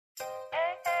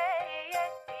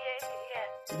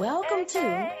Welcome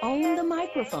to Own the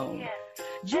Microphone.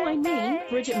 Join me,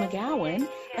 Bridget McGowan,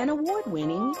 an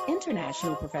award-winning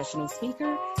international professional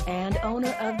speaker and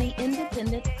owner of the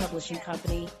independent publishing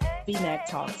company, VNAC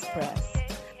Talks Press.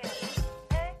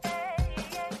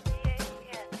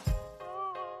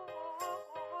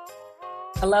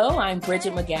 Hello, I'm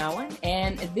Bridget McGowan,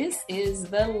 and this is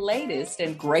the latest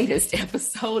and greatest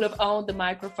episode of Own the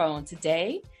Microphone.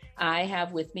 Today, I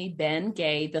have with me Ben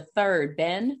Gay III.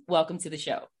 Ben, welcome to the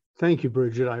show. Thank you,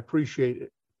 Bridget. I appreciate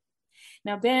it.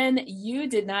 Now, Ben, you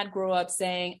did not grow up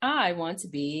saying, I want to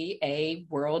be a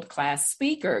world-class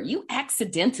speaker. You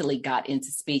accidentally got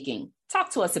into speaking.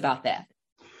 Talk to us about that.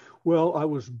 Well, I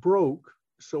was broke,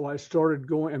 so I started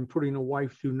going and putting a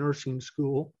wife through nursing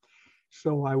school.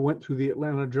 So I went through the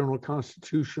Atlanta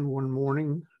Journal-Constitution one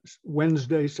morning,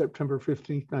 Wednesday, September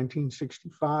 15th,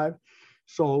 1965,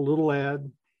 saw a little ad,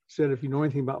 said, if you know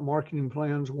anything about marketing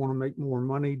plans, want to make more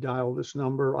money, dial this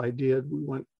number. I did. We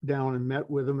went down and met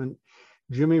with him. And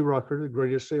Jimmy Rucker, the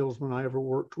greatest salesman I ever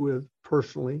worked with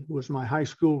personally, was my high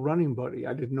school running buddy.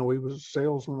 I didn't know he was a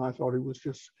salesman. I thought he was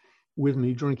just with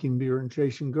me drinking beer and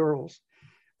chasing girls.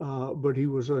 But he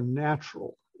was a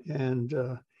natural. And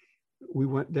we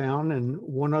went down and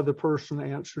one other person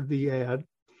answered the ad,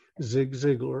 Zig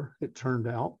Ziglar, it turned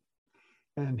out.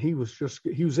 And he was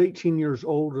 18 years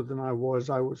older than I was.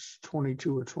 I was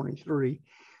 22 or 23,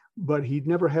 but he'd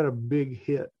never had a big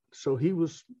hit. So he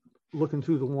was looking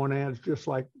through the one ads just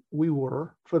like we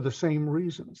were for the same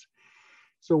reasons.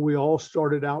 So we all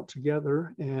started out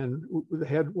together and we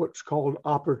had what's called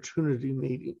opportunity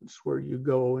meetings, where you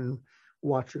go and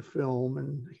watch a film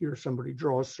and hear somebody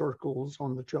draw circles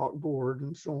on the chalkboard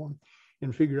and so on,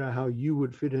 and figure out how you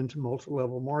would fit into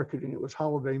multi-level marketing. It was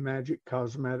Holiday Magic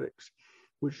Cosmetics,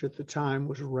 which at the time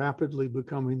was rapidly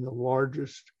becoming the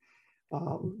largest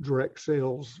direct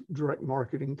sales, direct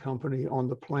marketing company on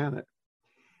the planet.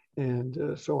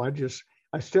 And so I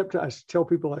tell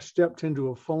people I stepped into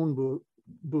a phone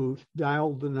booth,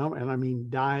 dialed the number, and I mean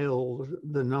dialed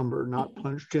the number, not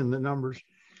punched in the numbers.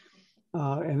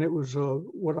 And it was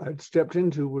what I'd stepped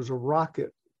into was a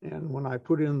rocket. And when I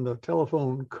put in the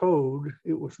telephone code,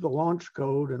 it was the launch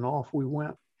code, and off we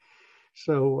went.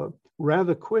 So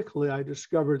rather quickly, I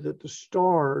discovered that the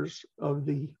stars of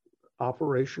the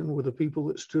operation were the people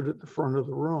that stood at the front of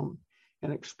the room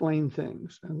and explained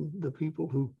things, and the people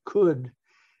who could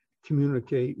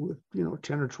communicate with,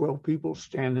 10 or 12 people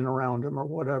standing around them or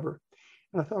whatever.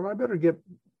 And I thought, I better get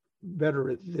better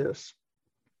at this.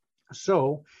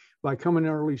 So by coming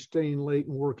early, staying late,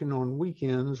 and working on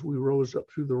weekends, we rose up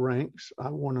through the ranks. I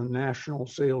won a national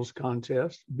sales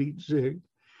contest, beat Zig,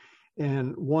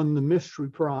 and won the mystery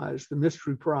prize. The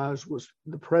mystery prize was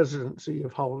the presidency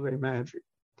of Holiday Magic.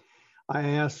 I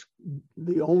asked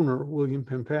the owner, William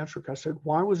Penpatrick, I said,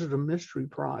 why was it a mystery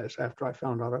prize after I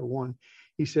found out I won?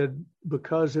 He said,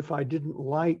 because if I didn't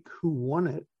like who won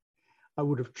it, I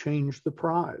would have changed the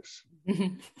prize.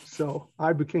 So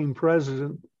I became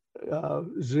president.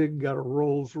 Zig got a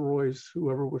Rolls Royce,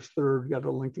 whoever was third got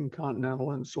a Lincoln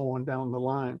Continental, and so on down the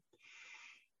line.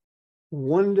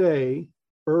 One day,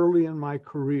 early in my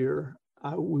career,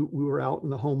 we were out in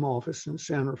the home office in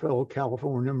San Rafael,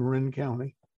 California, Marin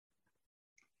County,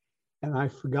 and I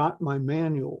forgot my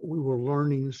manual. We were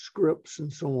learning scripts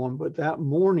and so on, but that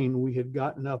morning we had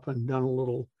gotten up and done a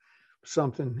little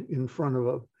something in front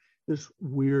of this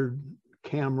weird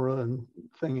camera and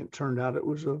thing. It turned out it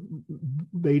was a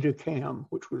Betacam,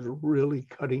 which was really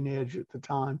cutting edge at the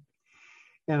time.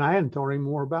 And I hadn't thought any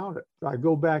more about it. I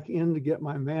go back in to get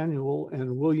my manual,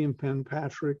 and William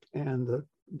Penpatrick and the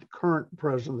current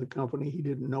president of the company, he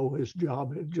didn't know his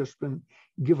job had just been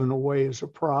given away as a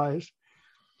prize,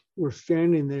 were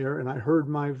standing there, and I heard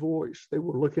my voice. They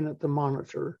were looking at the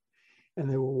monitor, and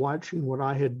they were watching what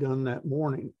I had done that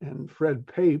morning. And Fred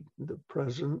Pape, the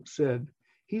president, said,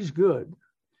 he's good.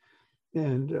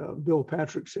 And Bill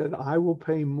Patrick said, I will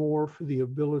pay more for the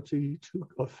ability to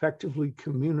effectively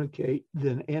communicate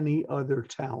than any other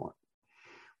talent.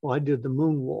 Well, I did the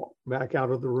moonwalk back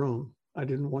out of the room. I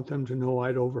didn't want them to know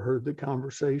I'd overheard the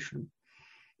conversation.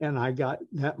 And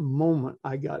that moment,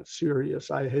 I got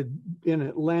serious. I had in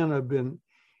Atlanta been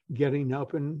getting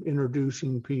up and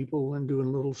introducing people and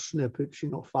doing little snippets,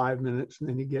 5 minutes, and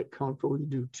then you get comfortable, you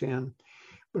do 10.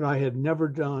 But I had never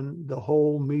done the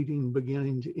whole meeting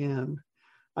beginning to end.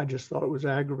 I just thought it was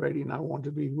aggravating. I wanted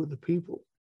to be with the people.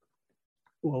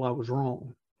 Well, I was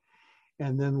wrong.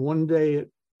 And then one day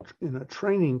in a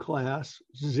training class,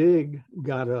 Zig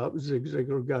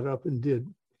Ziglar got up and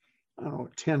did,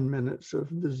 10 minutes of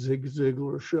the Zig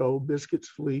Ziglar show, Biscuits,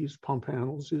 Fleas, Pump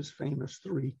Handles, his famous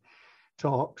 3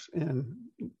 talks and,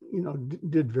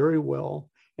 did very well.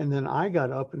 And then I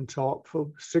got up and talked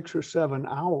for 6 or 7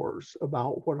 hours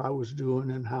about what I was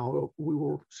doing and how we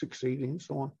were succeeding and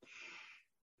so on.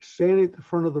 Standing at the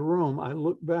front of the room, I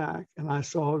looked back and I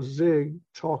saw Zig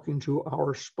talking to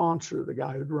our sponsor, the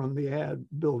guy who'd run the ad,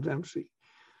 Bill Dempsey.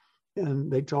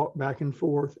 And they talked back and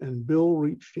forth, and Bill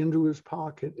reached into his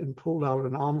pocket and pulled out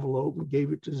an envelope and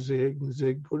gave it to Zig, and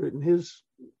Zig put it in his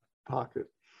pocket.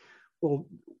 Well,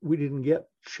 we didn't get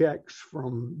checks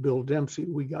from Bill Dempsey.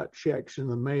 We got checks in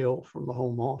the mail from the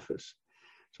home office.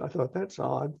 So I thought, that's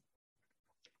odd.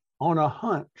 On a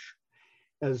hunch,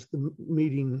 as the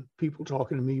meeting, people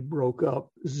talking to me broke up,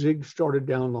 Zig started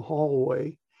down the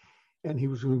hallway and he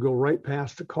was going to go right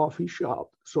past a coffee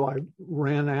shop. So I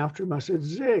ran after him. I said,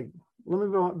 Zig, let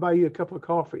me buy you a cup of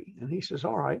coffee. And he says,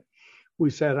 all right.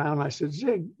 We sat down. I said,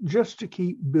 Zig, just to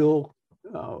keep Bill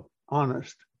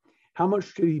honest, how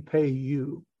much did he pay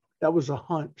you? That was a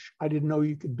hunch. I didn't know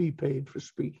you could be paid for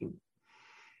speaking.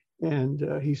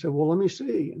 And he said, well, let me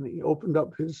see. And he opened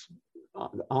up his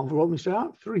envelope and he said,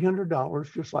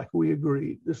 $300, just like we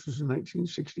agreed. This was in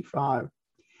 1965.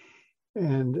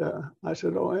 And I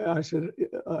said,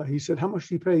 he said, how much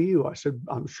did he pay you? I said,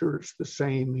 I'm sure it's the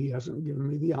same. He hasn't given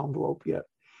me the envelope yet.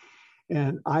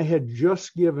 And I had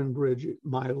just given Bridget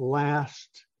my last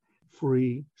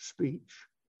free speech.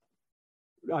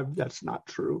 That's not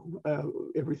true.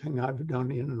 Everything I've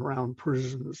done in and around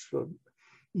prisons for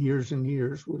years and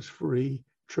years was free.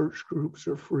 Church groups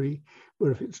are free.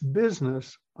 But if it's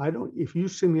business, if you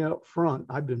see me up front,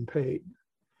 I've been paid.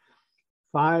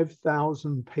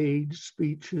 5,000 paid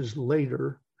speeches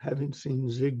later, having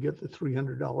seen Zig get the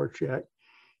 $300 check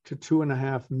to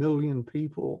 2.5 million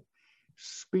people,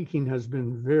 speaking has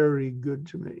been very good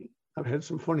to me. I've had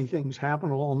some funny things happen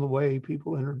along the way,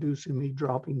 people introducing me,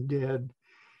 dropping dead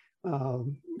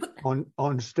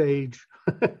on stage.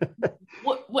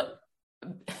 What?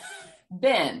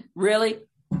 Ben, really?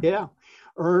 Yeah.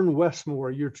 Ern Westmore,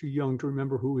 you're too young to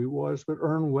remember who he was, but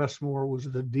Ern Westmore was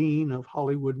the dean of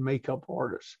Hollywood makeup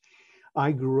artists.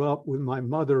 I grew up with my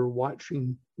mother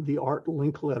watching the Art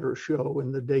Linkletter show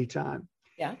in the daytime.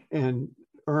 Yeah. And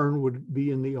Ern would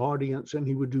be in the audience and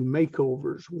he would do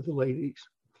makeovers with the ladies.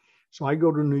 So I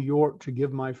go to New York to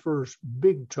give my first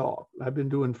big talk. I've been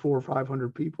doing 400 or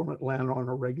 500 people in Atlanta on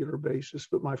a regular basis,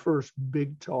 but my first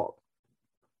big talk.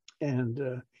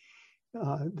 And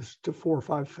this to 4,000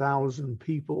 or 5,000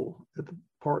 people at the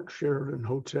Park Sheraton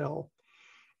Hotel.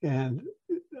 And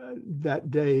that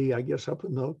day, I guess up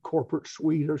in the corporate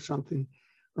suite or something,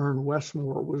 Ern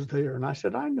Westmore was there. And I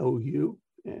said, I know you.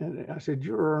 And I said,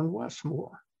 you're Ern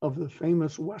Westmore of the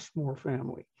famous Westmore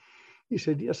family. He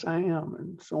said, yes, I am.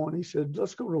 And so on. He said,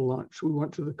 let's go to lunch. We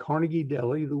went to the Carnegie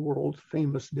Deli, the world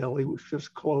famous deli, which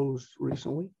just closed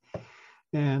recently.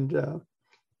 And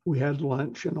we had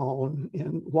lunch and all.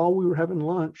 And while we were having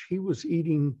lunch, he was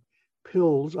eating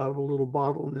pills out of a little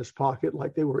bottle in his pocket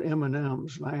like they were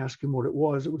M&Ms. And I asked him what it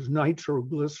was. It was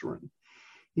nitroglycerin.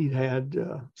 He'd had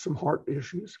some heart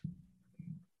issues.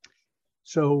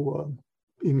 So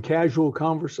in casual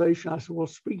conversation, I said, well,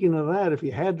 speaking of that, if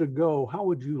you had to go, how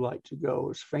would you like to go,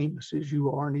 as famous as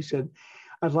you are? And he said,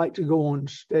 I'd like to go on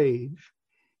stage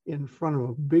in front of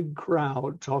a big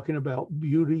crowd talking about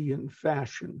beauty and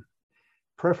fashion,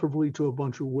 preferably to a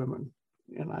bunch of women.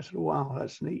 And I said, wow,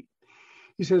 that's neat.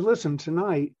 He said, listen,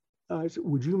 tonight, I said,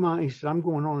 would you mind? He said, I'm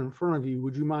going on in front of you.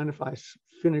 Would you mind if I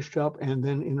finished up and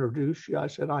then introduce you? I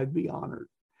said, I'd be honored.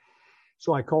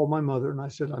 So I called my mother and I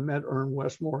said, I met Ern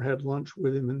Westmore, had lunch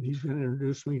with him, and he's going to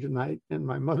introduce me tonight. And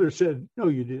my mother said, no,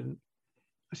 you didn't.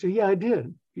 I said, yeah, I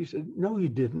did. He said, no, you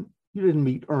didn't. You didn't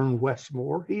meet Ern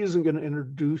Westmore. He isn't going to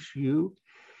introduce you.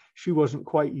 She wasn't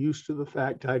quite used to the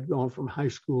fact I'd gone from high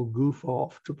school goof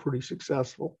off to pretty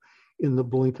successful in the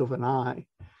blink of an eye.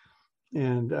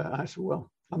 And I said, well,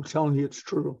 I'm telling you, it's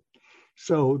true.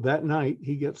 So that night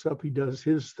he gets up, he does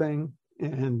his thing.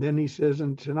 And then he says,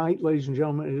 and tonight, ladies and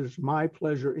gentlemen, it is my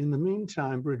pleasure. In the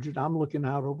meantime, Bridget, I'm looking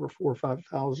out over 4,000 or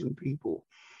 5,000 people.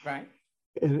 Right.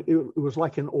 And it was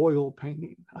like an oil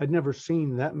painting. I'd never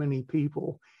seen that many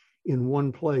people in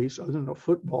one place other than a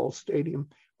football stadium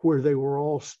where they were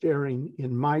all staring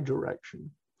in my direction.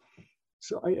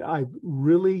 So I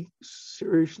really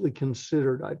seriously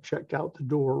considered, I checked out the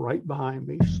door right behind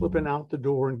me, slipping out the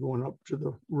door and going up to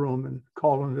the room and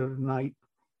calling it a night.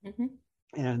 Mm-hmm.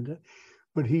 And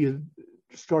but he had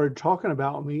started talking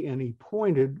about me and he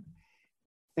pointed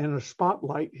and a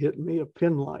spotlight hit me, a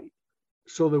pin light.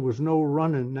 So there was no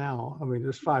running now. I mean,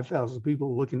 there's 5,000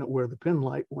 people looking at where the pin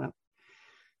light went.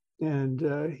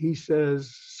 And he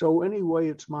says, so anyway,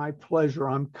 it's my pleasure.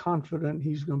 I'm confident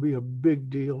he's going to be a big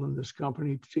deal in this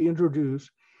company to introduce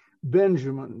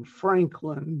Benjamin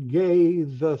Franklin Gay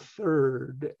the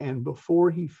Third. And before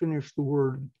he finished the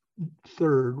word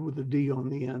third with a D on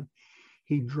the end,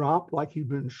 he dropped like he'd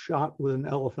been shot with an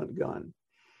elephant gun.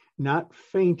 Not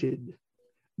fainted,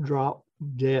 dropped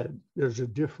dead. There's a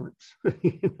difference.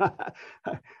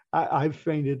 I've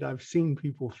fainted. I've seen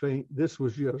people faint. This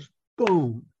was just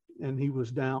boom, and he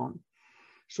was down.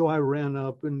 So I ran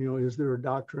up and, is there a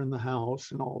doctor in the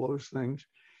house and all those things?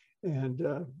 And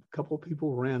a couple of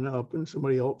people ran up, and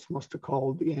somebody else must have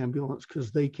called the ambulance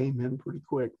because they came in pretty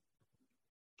quick.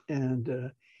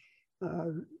 And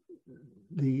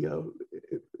the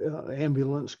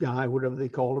ambulance guy, whatever they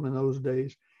called him in those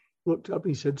days, looked up.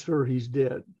 He said, "Sir, he's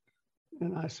dead."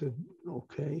 And I said,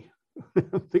 "Okay."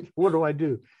 I'm thinking, what do I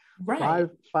do? Right.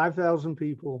 5,000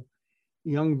 people.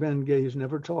 Young Ben Gay's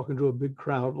never talking to a big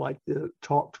crowd like this.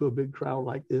 Talk to a big crowd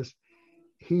like this.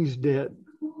 He's dead.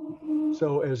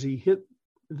 So as he hit,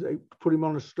 they put him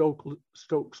on a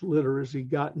Stokes litter. As he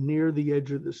got near the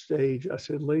edge of the stage, I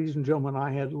said, "Ladies and gentlemen,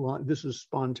 I had lunch." This is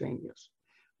spontaneous.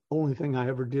 Only thing I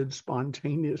ever did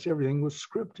spontaneous. Everything was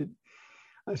scripted.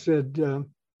 I said,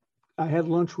 I had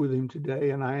lunch with him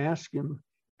today, and I asked him,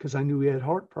 because I knew he had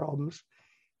heart problems,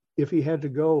 if he had to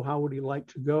go, how would he like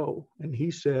to go? And he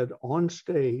said, on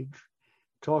stage,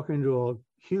 talking to a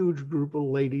huge group of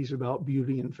ladies about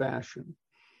beauty and fashion.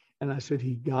 And I said,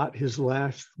 he got his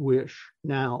last wish.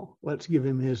 Now, let's give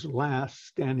him his last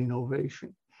standing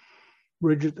ovation.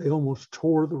 Bridget, they almost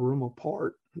tore the room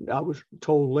apart. I was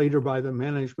told later by the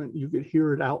management, you could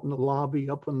hear it out in the lobby,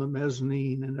 up on the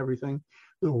mezzanine and everything,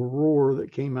 the roar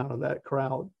that came out of that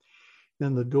crowd.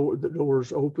 Then the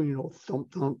doors open,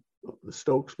 thump, thump, the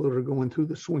Stokes litter going through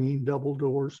the swinging double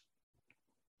doors.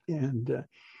 And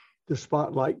the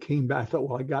spotlight came back. I thought,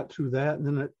 well, I got through that. And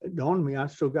then it dawned on me, I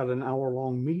still got an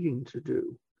hour-long meeting to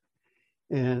do.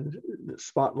 And the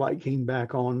spotlight came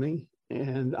back on me.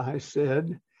 And I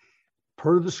said,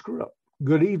 per the script,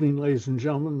 "Good evening, ladies and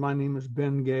gentlemen. My name is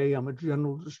Ben Gay. I'm a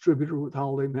general distributor with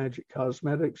Holiday Magic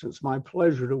Cosmetics. It's my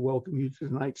pleasure to welcome you to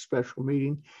tonight's special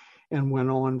meeting." And went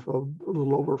on for a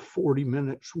little over 40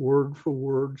 minutes, word for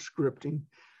word scripting,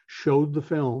 showed the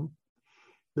film.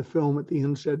 The film at the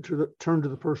end said, turn to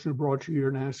the person who brought you here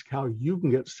and ask how you can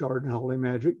get started in Holiday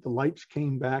Magic. The lights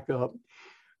came back up.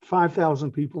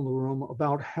 5,000 people in the room.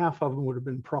 About half of them would have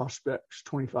been prospects,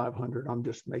 2,500. I'm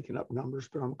just making up numbers,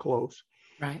 but I'm close.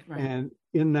 Right. And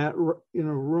in a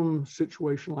room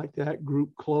situation like that,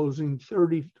 group closing,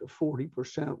 30 to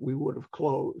 40% we would have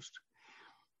closed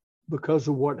because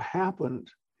of what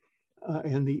happened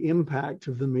and the impact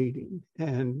of the meeting,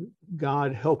 and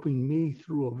God helping me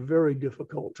through a very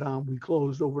difficult time. We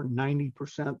closed over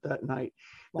 90% that night.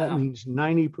 Wow. That means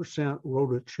 90%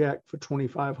 wrote a check for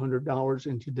 $2,500,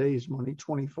 in today's money,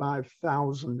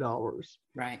 $25,000.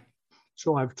 Right.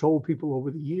 So I've told people over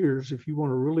the years, if you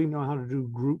want to really know how to do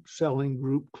group selling,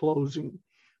 group closing,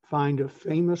 find a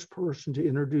famous person to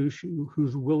introduce you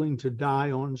who's willing to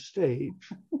die on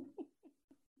stage.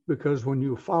 Because when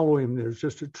you follow him, there's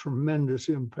just a tremendous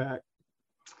impact.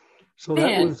 So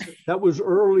that was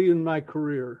early in my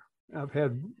career.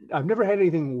 I've never had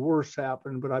anything worse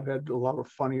happen, but I've had a lot of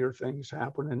funnier things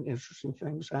happen and interesting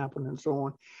things happen and so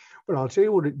on. But I'll tell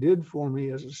you what it did for me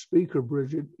as a speaker,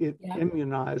 Bridget. It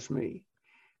immunized me.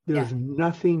 There's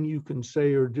nothing you can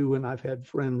say or do, and I've had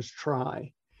friends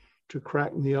try to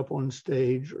crack me up on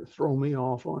stage or throw me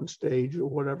off on stage or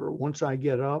whatever. Once I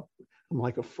get up, I'm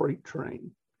like a freight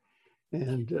train.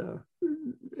 And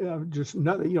just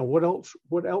nothing,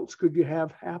 what else could you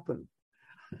have happen?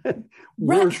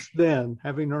 Worse than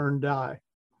having earned die.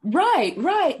 Right.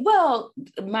 Well,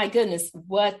 my goodness,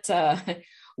 what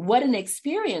an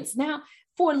experience. Now,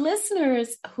 for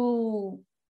listeners who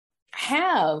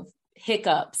have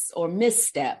hiccups or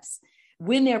missteps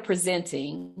when they're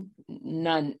presenting,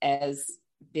 none as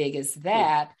big as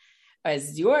that,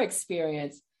 as your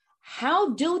experience,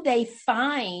 how do they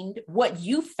find what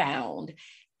you found?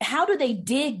 How do they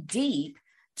dig deep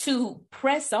to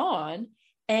press on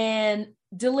and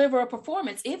deliver a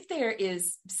performance if there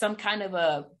is some kind of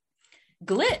a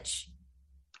glitch?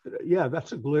 Yeah,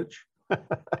 that's a glitch.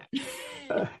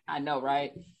 I know,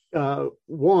 right?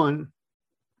 One,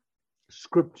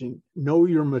 scripting, know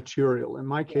your material. In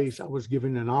my case, I was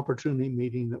given an opportunity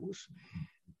meeting that was,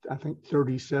 I think,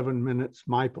 37 minutes,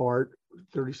 my part,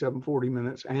 40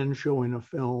 minutes, and showing a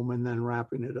film and then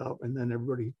wrapping it up. And then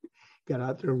everybody got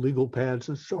out their legal pads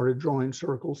and started drawing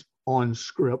circles on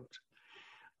script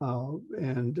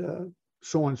and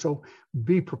so on. So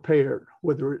be prepared,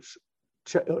 whether it's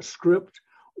a script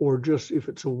or just if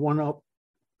it's a one-up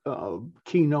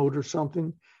keynote or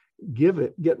something, get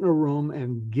in a room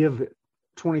and give it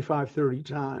 25, 30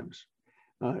 times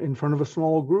in front of a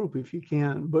small group if you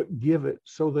can, but give it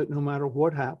so that no matter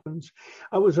what happens.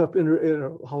 I was up in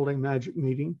a Holiday Magic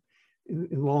meeting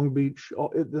in Long Beach,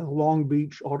 at the Long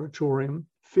Beach Auditorium,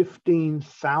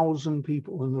 15,000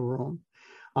 people in the room.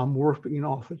 I'm working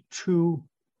off of 2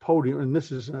 podium, and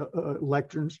this is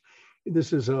lecterns.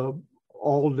 This is a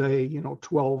all day,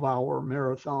 12-hour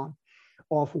marathon.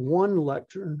 Off one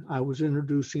lectern, I was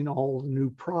introducing all the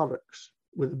new products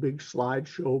with a big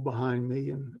slideshow behind me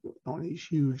and on these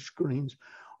huge screens.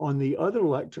 On the other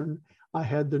lectern, I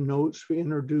had the notes for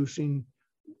introducing,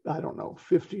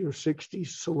 50 or 60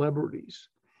 celebrities.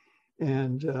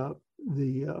 And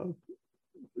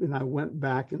and I went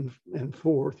back and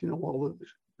forth, while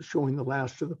showing the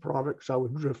last of the products, I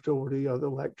would drift over to the other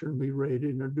lectern and be ready to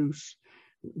introduce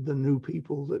the new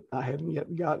people that I hadn't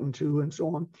yet gotten to, and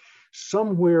so on.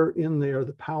 Somewhere in there,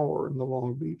 the power in the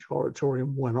Long Beach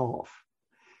Auditorium went off.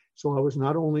 So I was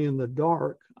not only in the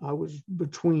dark, I was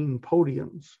between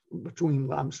podiums,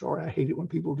 I hate it when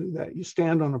people do that. You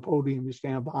stand on a podium, you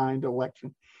stand behind a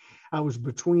lectern. I was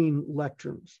between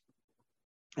lecterns.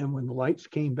 And when the lights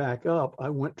came back up, I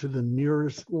went to the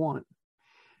nearest one,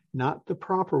 not the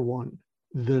proper one,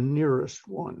 the nearest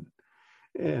one.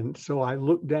 And so I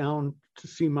looked down to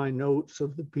see my notes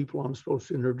of the people I'm supposed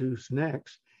to introduce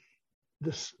next.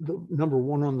 The number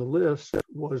one on the list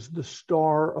was the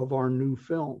star of our new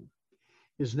film.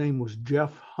 His name was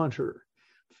Jeff Hunter,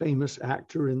 famous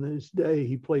actor in his day.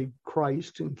 He played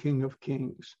Christ in King of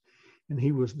Kings, and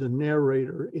he was the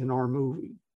narrator in our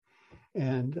movie.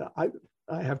 And I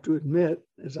have to admit,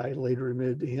 as I later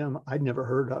admitted to him, I'd never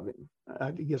heard of him. I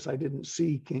guess I didn't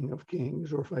see King of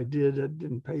Kings, or if I did, I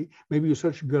didn't pay. Maybe he was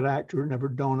such a good actor, it never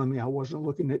dawned on me I wasn't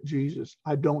looking at Jesus.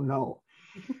 I don't know.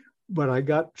 But I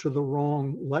got to the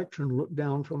wrong lectern, looked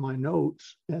down from my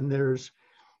notes, and there's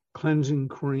cleansing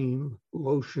cream,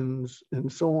 lotions, and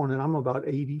so on. And I'm about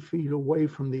 80 feet away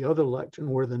from the other lectern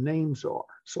where the names are.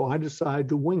 So I decided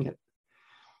to wing it.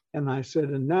 And I said,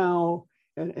 and now,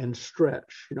 and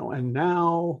stretch, and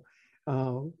now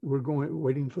we're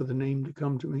waiting for the name to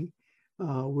come to me.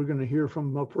 We're going to hear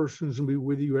from a person who's going to be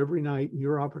with you every night in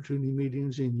your opportunity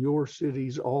meetings in your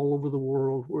cities all over the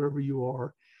world, wherever you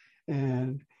are.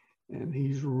 And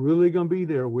he's really going to be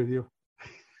there with you.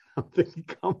 I'm thinking,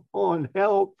 come on,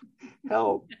 help.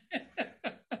 So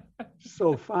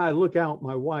if I look out,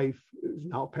 my wife is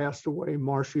now passed away.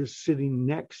 Marcia is sitting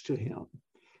next to him.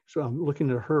 So I'm looking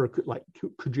at her,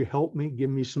 could you help me? Give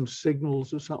me some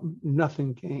signals or something?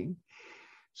 Nothing came.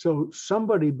 So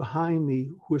somebody behind me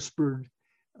whispered,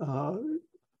 I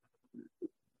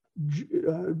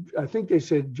think they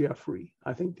said Jeffrey.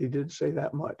 I think they did say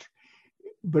that much.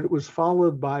 But it was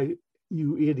followed by,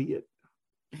 you idiot.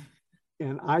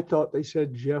 And I thought they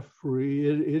said Jeffrey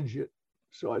Idiot.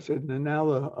 So I said, and now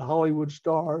the Hollywood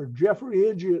star, Jeffrey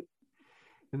Idiot.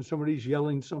 And somebody's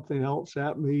yelling something else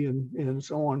at me and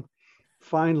so on.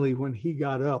 Finally, when he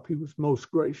got up, he was most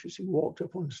gracious. He walked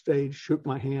up on stage, shook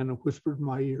my hand, and whispered in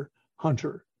my ear,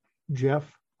 Hunter,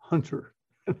 Jeff Hunter.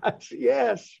 And I said,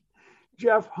 yes,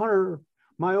 Jeff Hunter,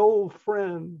 my old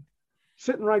friend,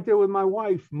 sitting right there with my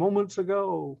wife moments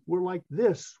ago. We're like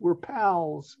this, we're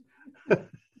pals.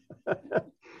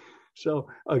 So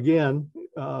again,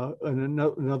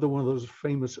 another one of those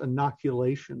famous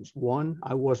inoculations. One,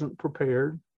 I wasn't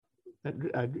prepared.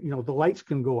 The lights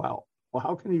can go out. Well,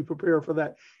 how can you prepare for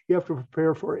that? You have to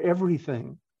prepare for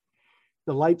everything.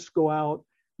 The lights go out,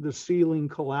 the ceiling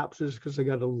collapses because they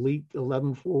got a leak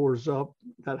 11 floors up.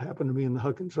 That happened to me in the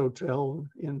Huckins Hotel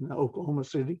in Oklahoma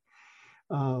City.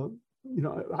 I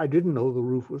didn't know the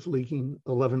roof was leaking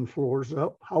 11 floors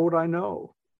up. How would I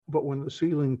know? But when the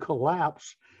ceiling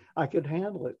collapsed, I could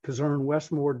handle it because Ern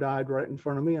Westmore died right in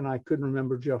front of me and I couldn't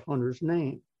remember Jeff Hunter's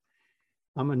name.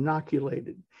 I'm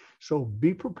inoculated. So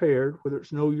be prepared, whether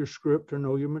it's know your script or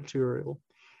know your material,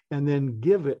 and then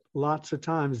give it lots of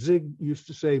times. Zig used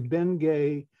to say Ben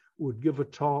Gay would give a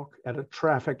talk at a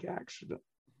traffic accident.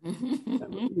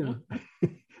 It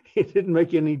didn't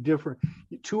make any difference.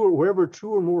 Wherever 2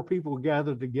 or more people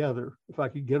gathered together, if I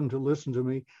could get them to listen to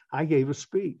me, I gave a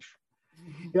speech.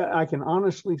 Yeah, I can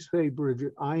honestly say,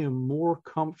 Bridget, I am more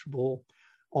comfortable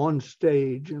on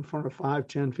stage in front of 5,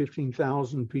 10,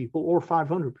 15,000 people or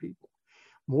 500 people,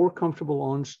 more comfortable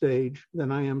on stage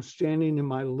than I am standing in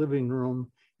my living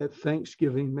room at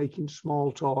Thanksgiving making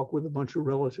small talk with a bunch of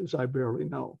relatives I barely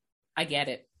know. I get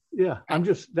it. Yeah,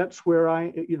 that's where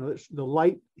the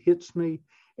light hits me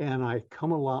and I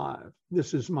come alive.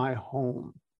 This is my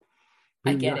home.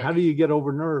 I get it. How do you get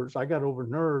over nerves? I got over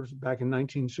nerves back in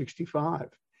 1965.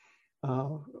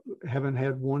 Haven't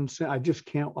had one since. I just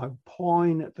can't. I'm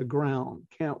pawing at the ground.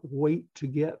 Can't wait to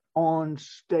get on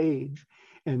stage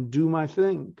and do my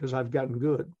thing because I've gotten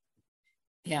good.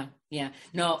 Yeah.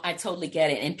 No, I totally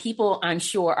get it. And people, I'm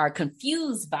sure, are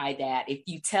confused by that. If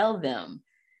you tell them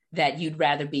that you'd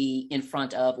rather be in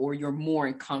front of, or you're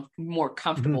more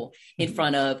comfortable in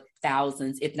front of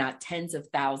thousands, if not tens of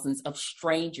thousands of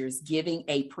strangers giving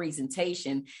a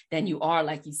presentation than you are,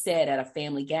 like you said, at a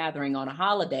family gathering on a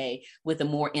holiday with a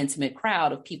more intimate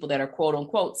crowd of people that are quote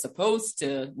unquote supposed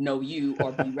to know you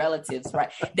or be relatives,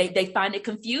 right? They find it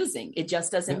confusing. It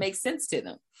just doesn't make sense to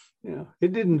them. Yeah,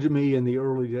 it didn't to me in the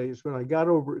early days, but I got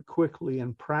over it quickly,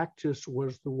 and practice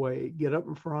was the way. Get up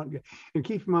in front, and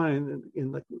keep in mind,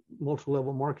 in the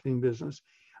multi-level marketing business,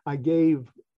 I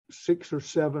gave 6 or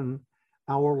 7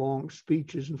 hour-long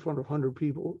speeches in front of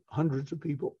hundreds of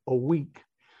people a week,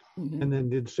 and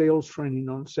then did sales training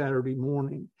on Saturday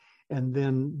morning. And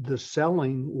then the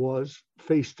selling was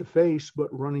face-to-face,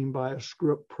 but running by a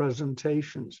script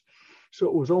presentations. So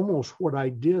it was almost what I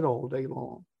did all day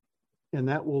long. And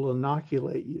that will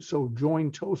inoculate you. So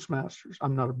join Toastmasters.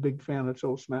 I'm not a big fan of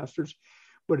Toastmasters,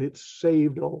 but it's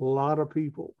saved a lot of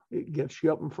people. It gets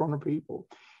you up in front of people.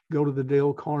 Go to the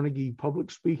Dale Carnegie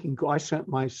public speaking. I sent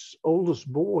my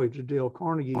oldest boy to Dale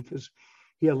Carnegie because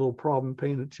he had a little problem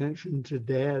paying attention to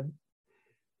Dad.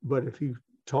 But if you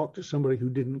talk to somebody who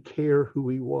didn't care who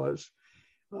he was,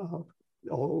 although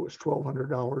it was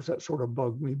 $1,200, that sort of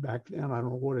bugged me back then. I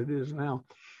don't know what it is now.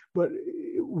 But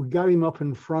we got him up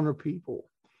in front of people.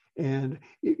 And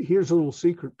here's a little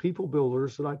secret. People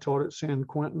builders that I taught at San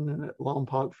Quentin and at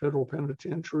Lompoc Federal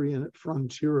Penitentiary and at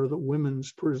Frontier, the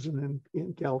women's prison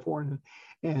in California,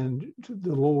 and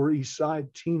the Lower East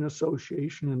Side Teen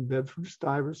Association in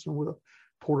Bedford-Stuyvesant with a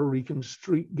Puerto Rican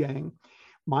street gang.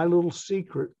 My little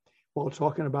secret, while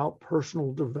talking about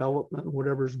personal development,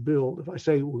 whatever's built, if I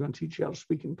say we're going to teach you how to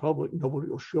speak in public, nobody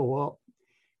will show up,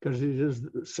 because it is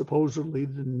supposedly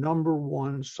the number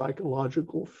one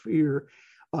psychological fear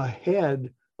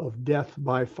ahead of death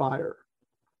by fire.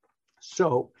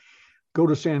 So go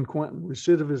to San Quentin.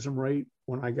 Recidivism rate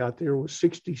when I got there was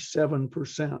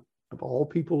 67% of all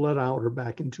people let out are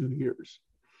back in 2 years.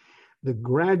 The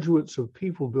graduates of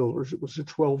People Builders, it was a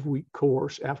 12-week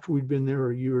course after we'd been there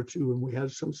a year or two, and we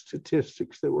had some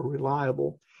statistics that were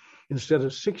reliable. Instead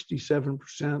of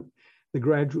 67%, the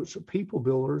graduates of People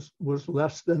Builders was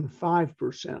less than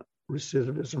 5%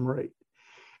 recidivism rate.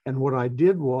 And what I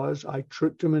did was I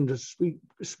tricked them into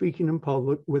speaking in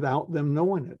public without them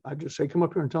knowing it. I just say, come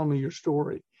up here and tell me your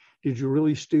story. Did you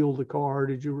really steal the car?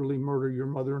 Did you really murder your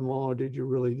mother-in-law? Did you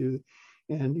really do?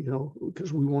 And,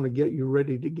 because we want to get you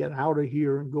ready to get out of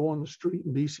here and go on the street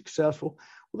and be successful.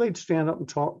 Well, they'd stand up and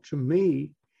talk to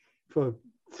me for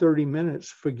 30 minutes,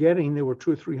 forgetting there were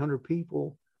 200 or 300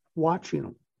 people watching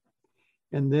them.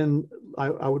 And then I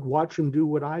would watch them do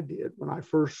what I did. When I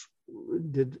first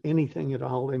did anything at a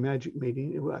Holiday Magic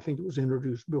meeting, I think it was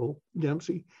introduced Bill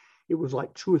Dempsey. It was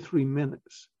like 2 or 3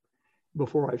 minutes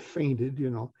before I fainted,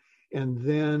 and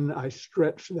then I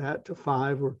stretched that to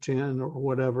 5 or 10 or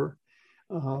whatever.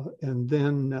 And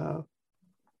then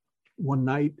one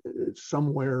night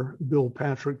somewhere, Bill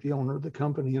Patrick, the owner of the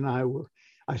company, and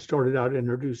I started out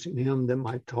introducing him. Then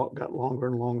my talk got longer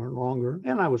and longer and longer.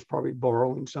 And I was probably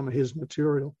borrowing some of his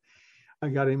material. I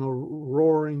got him a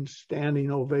roaring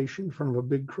standing ovation in front of a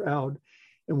big crowd.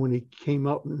 And when he came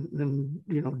up and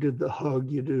did the hug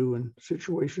you do in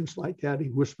situations like that, he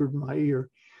whispered in my ear,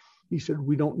 he said,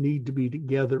 "We don't need to be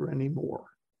together anymore."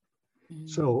 Mm-hmm.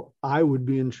 So I would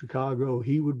be in Chicago,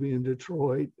 he would be in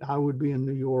Detroit, I would be in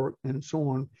New York, and so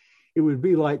on. It would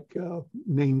be like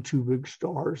name 2 big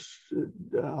stars.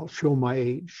 I'll show my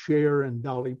age, Cher and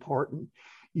Dolly Parton.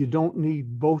 You don't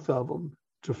need both of them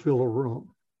to fill a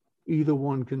room. Either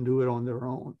one can do it on their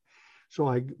own.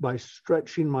 So by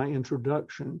stretching my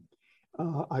introduction,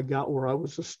 I got where I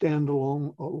was a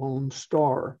standalone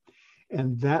star.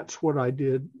 And that's what I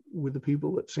did with the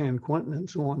people at San Quentin and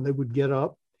so on. They would get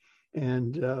up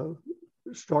and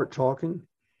start talking.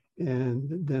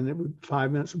 And then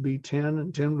 5 minutes would be 10,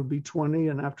 and 10 would be 20.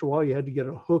 And after a while, you had to get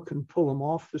a hook and pull them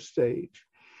off the stage.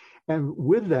 And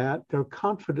with that, their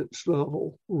confidence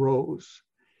level rose.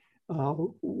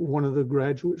 One of the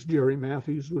graduates, Jerry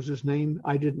Matthews was his name.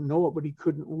 I didn't know it, but he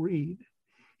couldn't read.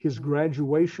 His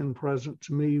graduation present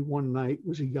to me one night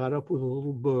was he got up with a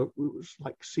little book. It was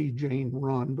like See Jane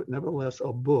Run, but nevertheless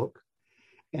a book,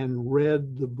 and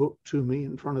read the book to me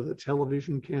in front of the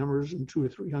television cameras and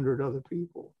 200 or 300 other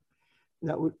people.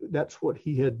 That's what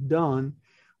he had done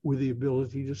with the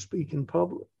ability to speak in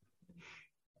public.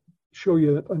 show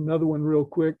you another one real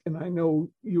quick. And I know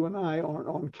you and I aren't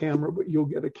on camera, but you'll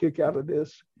get a kick out of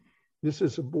this. This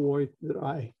is a boy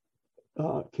that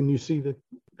can you see the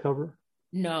cover?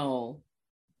 No.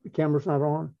 The camera's not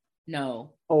on?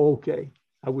 No. Oh, okay.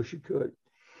 I wish you could.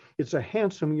 It's a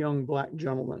handsome young black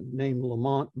gentleman named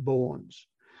Lamont Bowens.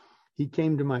 He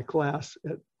came to my class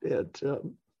at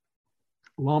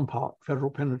Lompoc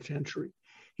Federal Penitentiary.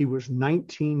 He was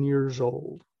 19 years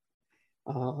old.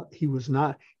 He was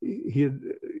not,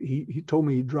 he told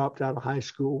me he dropped out of high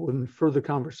school. In further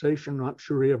conversation, I'm not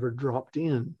sure he ever dropped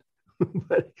in,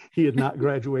 but he had not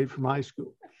graduated from high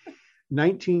school.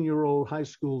 19-year-old high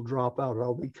school dropout,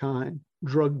 I'll be kind,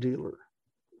 drug dealer,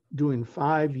 doing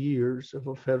 5 years of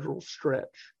a federal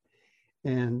stretch.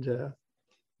 And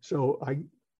so I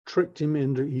tricked him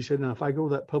into, he said, now, if I go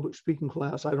to that public speaking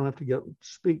class, I don't have to get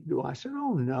speak, do I? I said,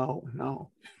 oh, no.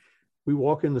 We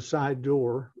walk in the side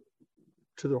door.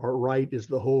 To our right is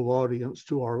the whole audience.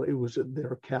 It was at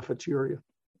their cafeteria.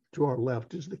 To our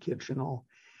left is the kitchen hall.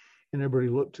 And everybody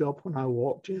looked up when I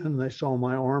walked in, and they saw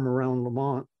my arm around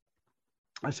Lamont.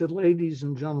 I said, ladies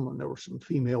and gentlemen, there were some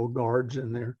female guards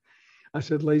in there. I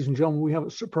said, ladies and gentlemen, we have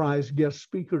a surprise guest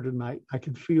speaker tonight. I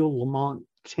could feel Lamont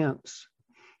tense.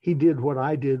 He did what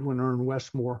I did when Ern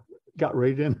Westmore got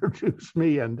ready to introduce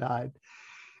me and died.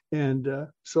 And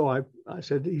so I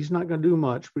said, he's not going to do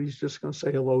much, but he's just going to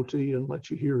say hello to you and let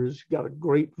you hear he's got a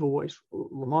great voice.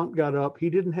 Lamont got up. He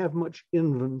didn't have much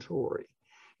inventory.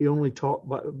 He only talked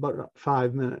about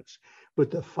 5 minutes.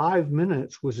 But the 5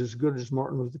 minutes was as good as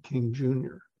Martin Luther King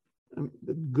Jr.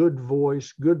 Good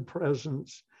voice, good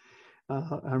presence.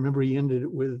 I remember he ended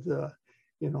it with,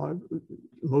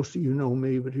 most of you know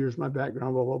me, but here's my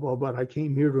background, blah, blah, blah. But I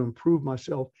came here to improve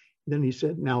myself. Then he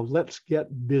said, now let's get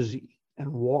busy.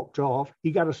 And walked off.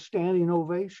 He got a standing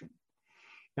ovation.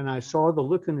 And I saw the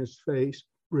look in his face,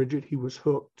 Bridget, he was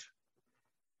hooked.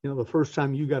 The first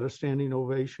time you got a standing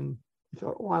ovation, you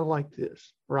thought, oh, I like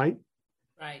this, right?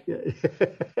 Right.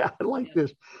 Yeah. I like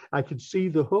this. I could see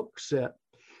the hook set.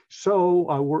 So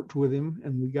I worked with him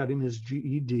and we got him his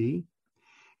GED.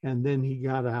 And then he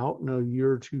got out and a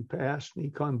year or two passed.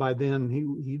 And by then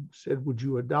he said, would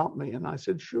you adopt me? And I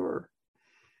said, sure.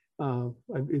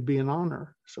 It'd be an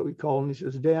honor. So he called and he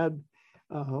says, Dad,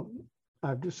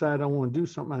 I've decided I want to do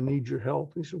something. I need your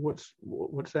help. He said, what's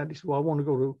that? He said, well, I want to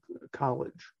go to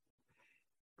college,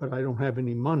 but I don't have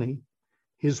any money.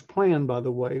 His plan, by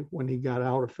the way, when he got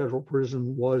out of federal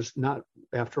prison was not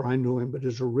after I knew him, but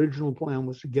his original plan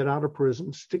was to get out of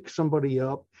prison, stick somebody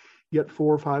up, get $400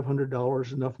 or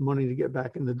 $500, enough money to get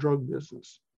back in the drug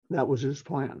business. That was his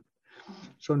plan.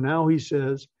 So now he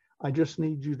says, I just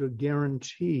need you to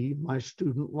guarantee my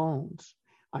student loans.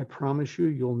 I promise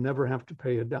you'll never have to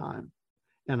pay a dime.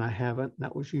 And I haven't.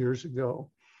 That was years ago.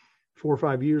 4 or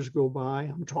 5 years go by.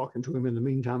 I'm talking to him in the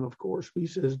meantime, of course. He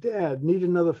says, Dad, need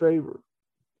another favor.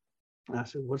 I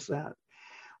said, what's that?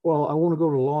 Well, I want to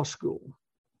go to law school.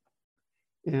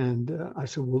 And I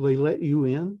said, will they let you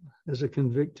in as a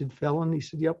convicted felon? He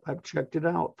said, yep, I've checked it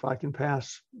out. If I can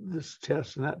pass this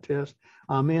test and that test,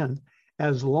 I'm in.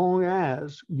 As long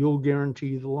as you'll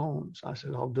guarantee the loans. I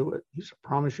said, I'll do it. He said, I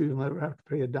promise you'll never have to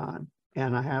pay a dime.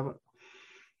 And I haven't.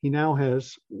 He now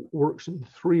works in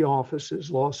 3 offices,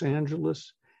 Los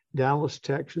Angeles, Dallas,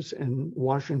 Texas, and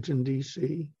Washington,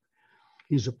 D.C.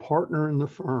 He's a partner in the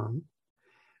firm.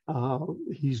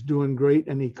 He's doing great.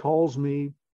 And he calls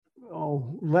me,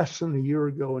 less than a year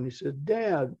ago. And he said,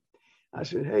 Dad, I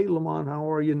said, hey, Lamont,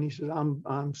 how are you? And he said,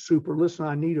 I'm super. Listen,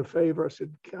 I need a favor. I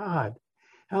said, God,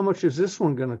 how much is this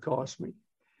one going to cost me?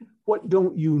 What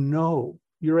don't you know?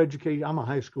 You're educated. I'm a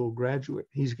high school graduate.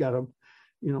 He's got a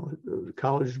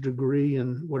college degree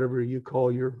and whatever you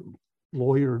call your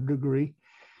lawyer degree.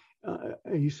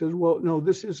 He says, well, no,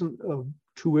 this isn't a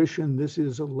tuition. This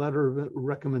is a letter of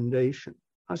recommendation.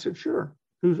 I said, sure.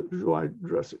 Who do I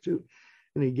address it to?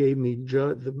 And he gave me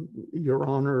your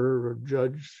honor or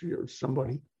judge or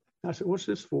somebody. I said, what's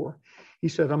this for? He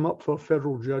said, I'm up for a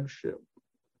federal judgeship.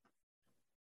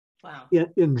 Wow.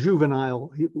 In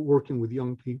juvenile, working with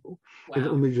young people. Wow. And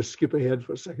let me just skip ahead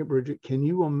for a second, Bridget. Can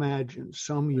you imagine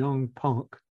some young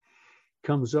punk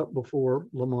comes up before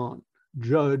Lamont,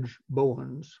 Judge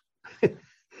Bowens,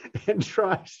 and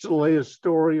tries to lay a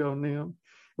story on him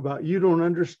about you don't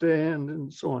understand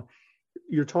and so on.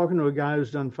 You're talking to a guy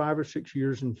who's done 5 or 6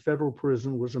 years in federal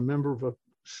prison, was a member of a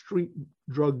street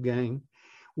drug gang,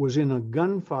 was in a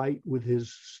gunfight with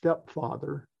his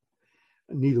stepfather.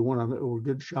 Neither one of them were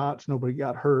good shots. Nobody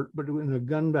got hurt, but in a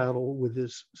gun battle with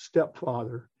his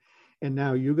stepfather. And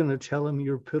now you're going to tell him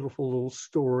your pitiful little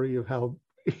story of how.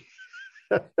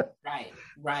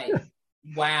 Right.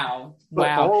 Wow. But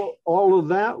Wow. all of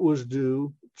that was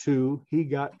due to he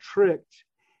got tricked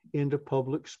into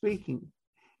public speaking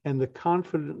and the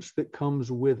confidence that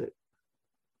comes with it.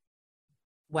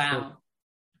 Wow.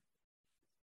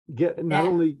 So not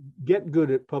only get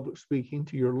good at public speaking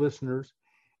to your listeners,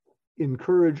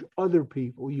 encourage other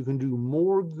people. You can do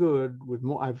more good with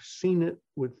more. I've seen it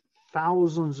with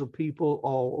thousands of people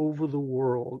all over the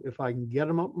world. If I can get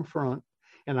them up in front,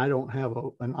 and I don't have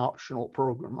an optional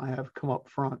program, I have come up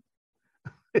front,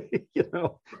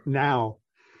 now.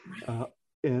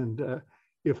 And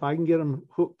if I can get them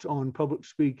hooked on public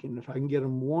speaking, if I can get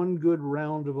them one good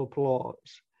round of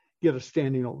applause, get a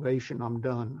standing ovation, I'm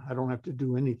done. I don't have to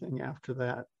do anything after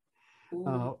that.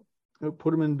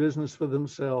 Put them in business for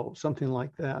themselves, something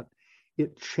like that.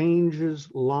 It changes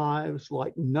lives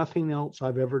like nothing else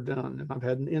I've ever done. And I've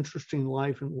had an interesting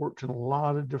life and worked in a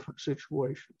lot of different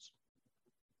situations.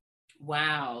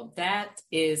 Wow, that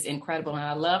is incredible. And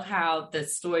I love how the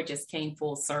story just came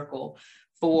full circle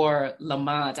for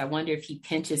Lamont. I wonder if he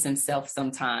pinches himself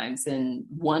sometimes and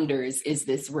wonders, is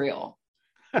this real?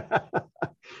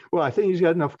 Well, I think he's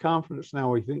got enough confidence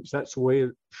now. He thinks that's the way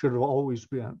it should have always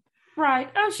been. Right.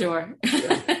 I'm sure.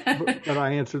 Yeah. But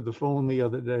I answered the phone the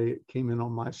other day. It came in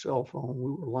on my cell phone.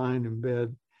 We were lying in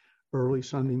bed early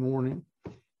Sunday morning,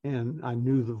 and I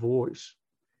knew the voice.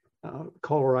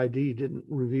 Caller ID didn't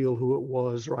reveal who it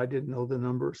was, or I didn't know the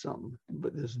number or something.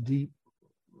 But this deep,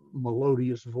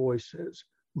 melodious voice says,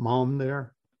 "Mom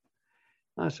there?"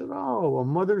 I said, "Oh, a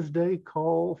Mother's Day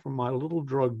call from my little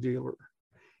drug dealer."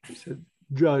 He said,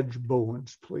 "Judge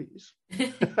Bowens, please."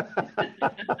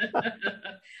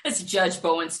 It's Judge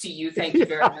Bowens to you. Thank you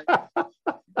very much.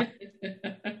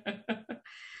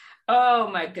 Oh,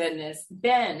 my goodness.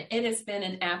 Ben, it has been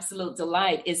an absolute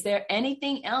delight. Is there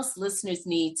anything else listeners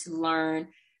need to learn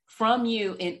from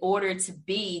you in order to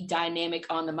be dynamic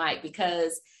on the mic?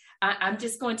 Because I'm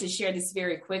just going to share this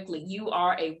very quickly. You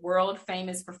are a world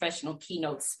famous professional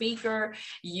keynote speaker.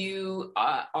 You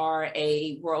are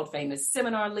a world famous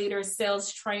seminar leader,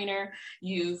 sales trainer.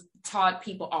 You've taught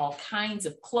people all kinds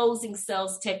of closing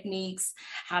sales techniques,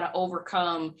 how to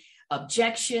overcome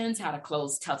objections, how to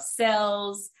close tough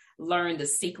sales, learn the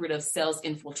secret of sales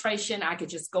infiltration. I could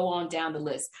just go on down the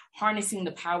list, harnessing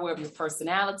the power of your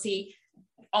personality,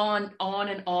 on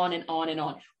and on and on and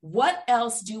on. What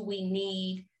else do we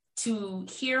need to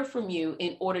hear from you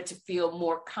in order to feel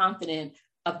more confident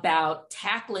about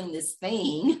tackling this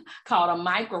thing called a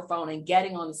microphone and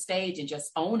getting on the stage and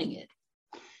just owning it?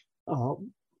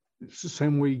 It's the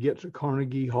same way you get to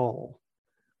Carnegie Hall.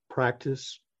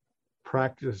 Practice,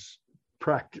 practice,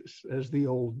 practice, as the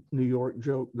old New York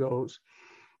joke goes.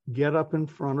 Get up in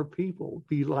front of people.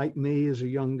 Be like me as a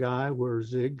young guy, where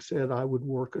Zig said I would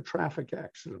work a traffic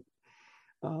accident.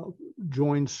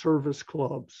 Join service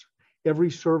clubs.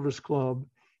 Every service club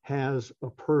has a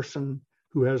person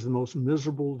who has the most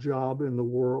miserable job in the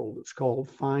world. It's called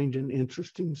Find an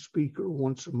Interesting Speaker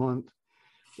once a month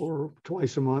or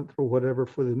twice a month or whatever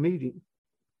for the meeting.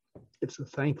 It's a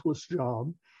thankless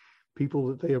job. People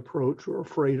that they approach are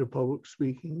afraid of public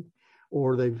speaking,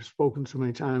 or they've spoken so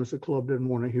many times the club doesn't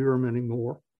want to hear them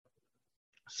anymore.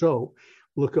 So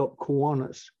look up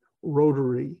Kiwanis,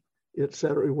 Rotary,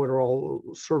 etc., what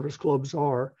all service clubs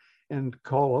are, and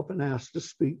call up and ask to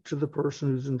speak to the person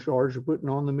who's in charge of putting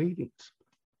on the meetings,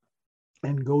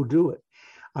 and go do it.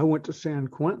 I went to San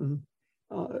Quentin.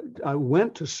 I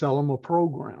went to sell them a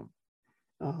program.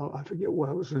 I forget what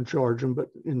I was in charge of, but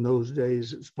in those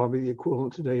days, it's probably the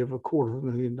equivalent today of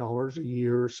 $250,000 a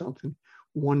year or something,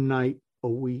 one night a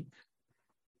week.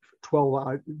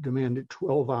 12 demanded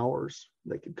 12 hours.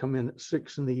 They could come in at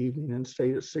 6 in the evening and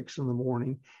stay at 6 in the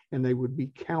morning, and they would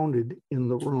be counted in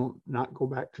the room, not go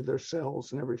back to their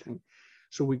cells and everything.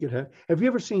 So we could have you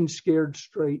ever seen Scared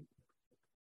Straight?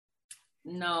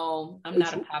 No, I'm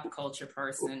not a pop culture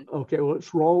person. Okay, well,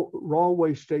 it's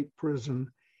Rahway State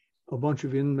Prison. A bunch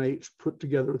of inmates put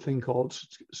together a thing called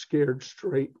Scared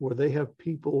Straight, where they have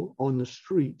people on the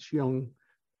streets, young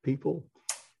people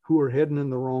who are heading in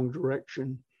the wrong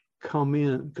direction, come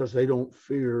in because they don't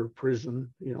fear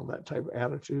prison, that type of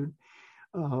attitude,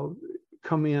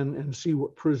 come in and see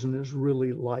what prison is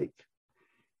really like,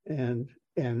 and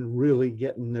really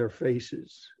get in their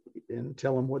faces and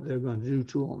tell them what they're going to do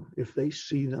to them if they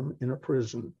see them in a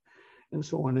prison, and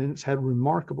so on. And it's had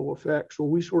remarkable effects. Well,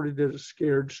 we sort of did a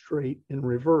Scared Straight in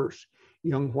reverse.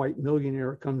 Young white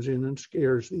millionaire comes in and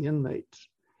scares the inmates.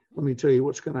 Let me tell you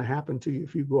what's going to happen to you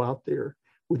if you go out there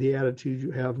with the attitude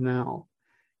you have now.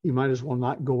 You might as well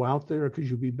not go out there, because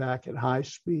you'll be back at high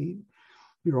speed.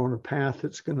 You're on a path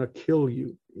that's going to kill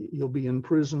you. You'll be in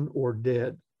prison or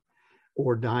dead,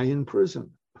 or die in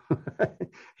prison.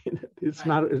 It's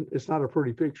not a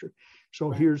pretty picture.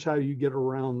 So here's how you get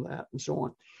around that, and so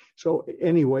on. So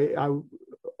anyway, I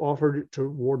offered it to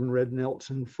Warden Red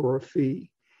Nelson for a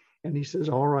fee. And he says,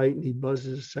 all right. And he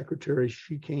buzzes his secretary.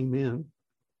 She came in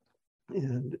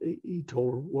and he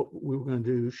told her what we were going to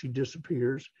do. She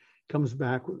disappears, comes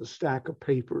back with a stack of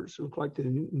papers. It looked like the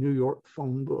New York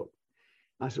phone book.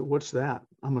 I said, what's that?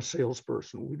 I'm a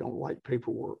salesperson. We don't like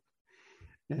paperwork.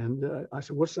 And I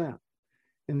said, what's that?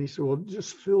 And he said, well,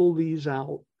 just fill these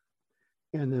out.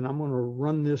 And then I'm going to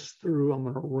run this through. I'm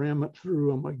going to ram it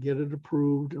through. I'm going to get it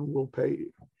approved and we'll pay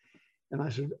you. And I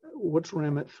said, what's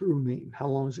ram it through mean? How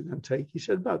long is it going to take? He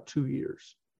said, about 2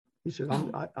 years. He said,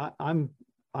 I'm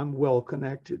well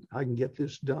connected. I can get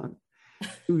this done.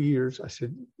 2 years. I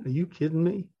said, are you kidding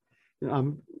me?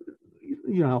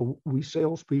 We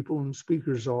salespeople and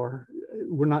speakers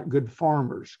we're not good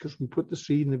farmers because we put the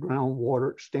seed in the ground,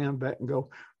 water it, stand back and go,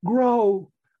 grow.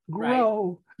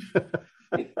 Right.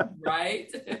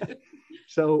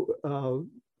 So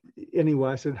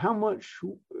anyway, I said,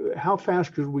 how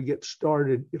fast could we get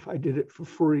started if I did it for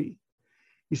free?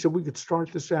 He said, we could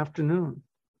start this afternoon.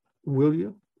 Will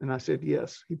you? And I said,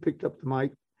 yes. He picked up the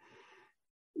mic,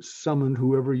 summoned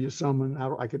whoever you summoned.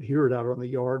 I could hear it out on the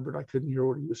yard, but I couldn't hear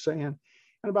what he was saying.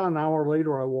 And about an hour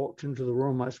later, I walked into the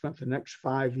room. I spent the next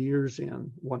 5 years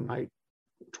in one night,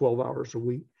 12 hours a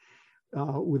week,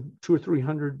 with 200 or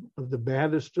 300 of the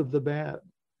baddest of the bad.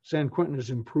 San Quentin has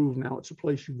improved now. It's a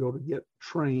place you go to get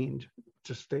trained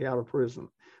to stay out of prison.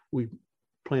 We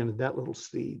planted that little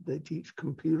seed. They teach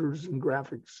computers and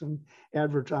graphics and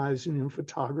advertising and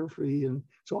photography and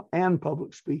so on, and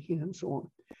public speaking and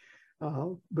so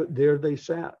on. But there they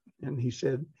sat, and he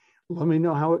said, let me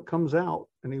know how it comes out.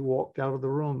 And he walked out of the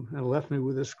room and left me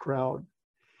with this crowd.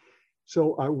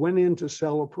 So I went in to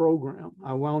sell a program.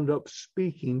 I wound up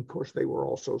speaking. Of course, they were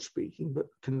also speaking, but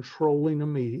controlling a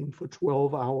meeting for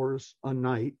 12 hours a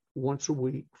night, once a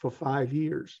week for 5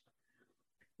 years.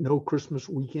 No Christmas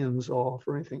weekends off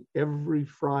or anything, every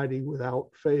Friday without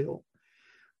fail.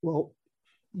 Well,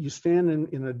 you stand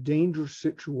in a dangerous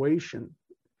situation.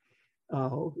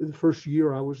 The first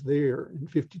year I was there, in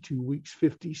 52 weeks,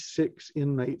 56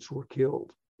 inmates were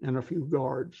killed and a few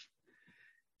guards.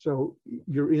 So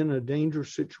you're in a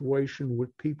dangerous situation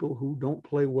with people who don't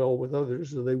play well with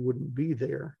others, or they wouldn't be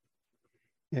there.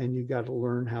 And you got to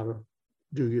learn how to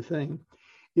do your thing.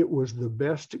 It was the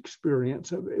best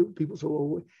experience. People say,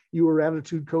 well, you were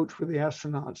attitude coach for the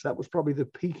astronauts. That was probably the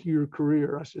peak of your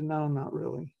career. I said, no, not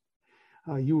really.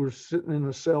 You were sitting in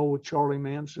a cell with Charlie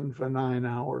Manson for 9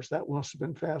 hours. That must have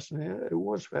been fascinating. It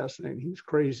was fascinating. He was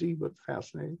crazy, but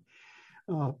fascinating.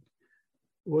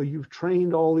 Well, you've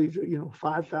trained all these,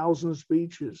 5,000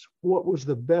 speeches. What was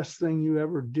the best thing you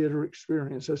ever did or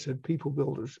experienced? I said, people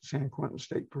builders at San Quentin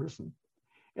State Prison,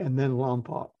 and then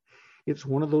Lompoc. It's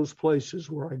one of those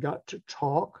places where I got to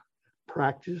talk,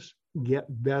 practice, get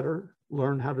better,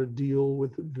 learn how to deal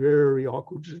with very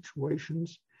awkward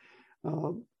situations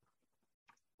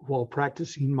while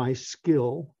practicing my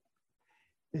skill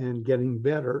and getting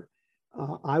better.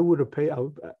 I would have paid, I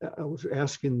was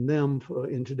asking them for,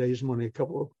 in today's money, a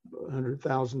couple of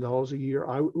 $100,000 a year.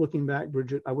 Looking back,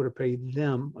 Bridget, I would have paid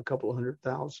them a couple of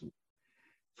 $100,000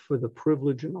 for the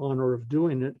privilege and honor of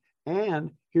doing it.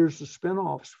 And here's the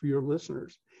spinoffs for your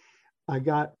listeners. I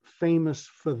got famous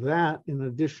for that in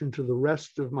addition to the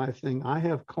rest of my thing. I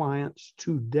have clients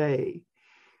today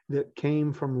that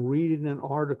came from reading an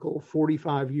article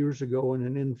 45 years ago in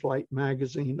an in-flight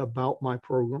magazine about my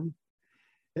program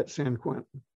at San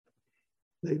Quentin.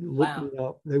 They look me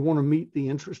up. They want to meet the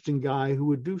interesting guy who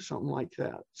would do something like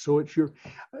that. So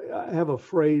I have a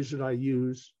phrase that I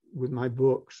use with my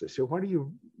books. They say, why do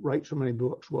you write so many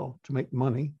books? Well, to make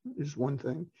money is one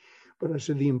thing. But I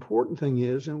said, the important thing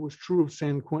is, and it was true of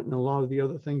San Quentin, a lot of the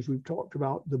other things we've talked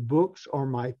about, the books are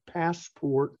my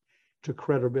passport to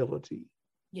credibility.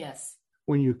 Yes.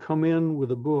 When you come in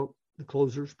with a book, The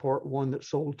Closers Part 1, that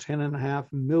sold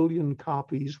 10.5 million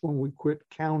copies when we quit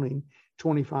counting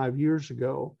 25 years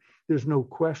ago, there's no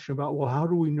question about, well, how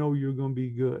do we know you're going to be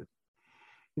good?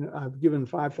 I've given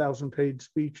 5,000 paid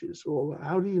speeches. Well,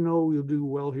 how do you know you'll do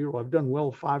well here? Well, I've done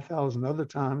well 5,000 other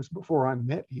times before I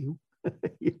met you,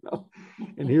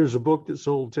 And here's a book that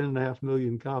sold 10.5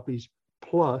 million copies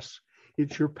plus.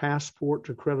 It's your passport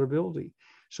to credibility.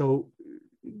 So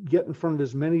get in front of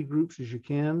as many groups as you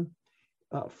can,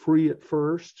 free at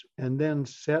first, and then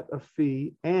set a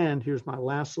fee. And here's my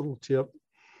last little tip.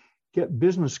 Get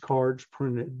business cards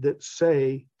printed that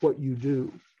say what you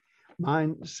do.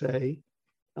 Mine say,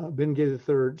 Ben Gay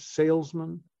III,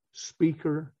 salesman,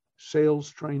 speaker, sales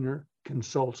trainer,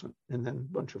 consultant, and then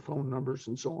a bunch of phone numbers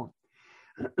and so on.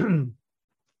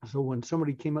 So when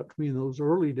somebody came up to me in those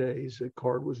early days, a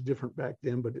card was different back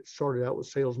then, but it started out with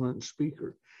salesman and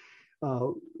speaker.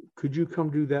 Could you come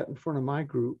do that in front of my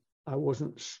group? I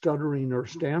wasn't stuttering or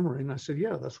stammering. I said,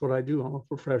 yeah, that's what I do. I'm a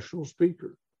professional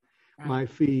speaker. Right. My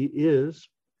fee is,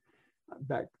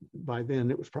 back by then,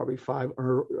 it was probably I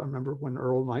remember when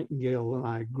Earl Nightingale and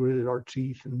I gritted our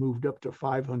teeth and moved up to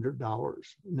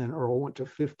 $500. And then Earl went to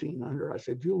 $1,500. I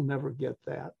said, you'll never get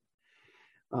that.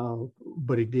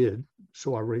 But he did.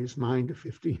 So I raised mine to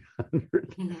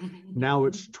 $1,500. Now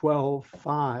it's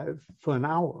 $12.5 for an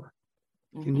hour.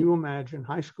 Can you imagine?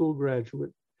 High school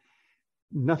graduate,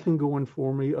 nothing going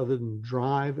for me other than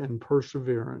drive and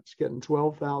perseverance, getting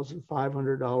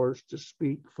 $12,500 to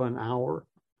speak for an hour.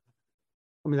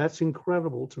 I mean, that's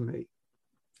incredible to me.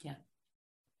 Yeah.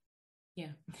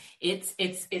 Yeah.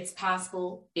 It's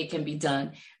possible. It can be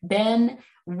done. Ben,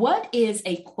 what is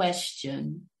a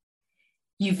question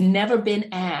you've never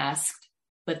been asked,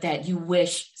 but that you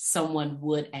wish someone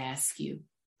would ask you?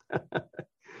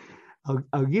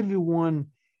 I'll give you one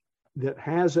that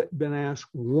has been asked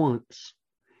once,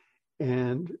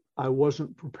 and I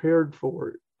wasn't prepared for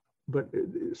it. But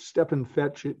Stepin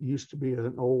Fetchit used to be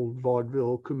an old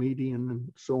vaudeville comedian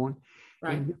and so on.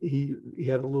 Right. And he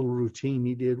had a little routine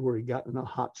he did where he got in a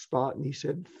hot spot and he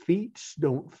said, "Feets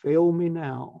don't fail me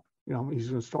now." You know, he's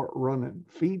going to start running.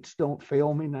 "Feets don't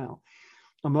fail me now."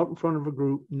 I'm up in front of a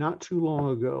group not too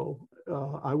long ago.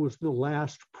 I was the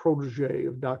last protege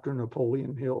of Dr.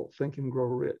 Napoleon Hill, Think and Grow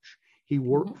Rich. He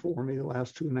worked for me the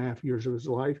last 2.5 years of his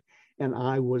life, and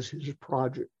I was his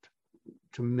project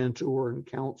to mentor and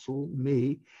counsel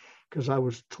me, because I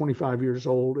was 25 years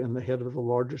old and the head of the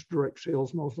largest direct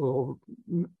sales multi-level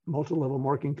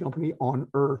marketing company on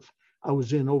earth. I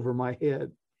was in over my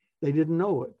head. They didn't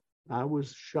know it. I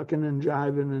was shucking and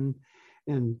jiving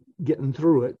and getting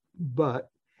through it, but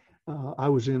I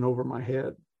was in over my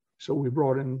head. So we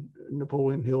brought in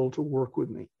Napoleon Hill to work with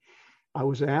me. I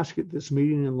was asked at this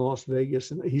meeting in Las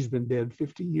Vegas, and he's been dead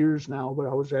 50 years now, but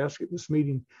I was asked at this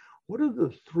meeting, what are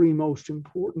the 3 most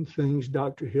important things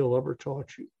Dr. Hill ever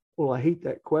taught you? Well, I hate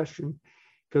that question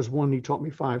because 1, he taught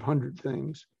me 500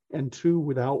 things, and 2,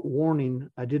 without warning,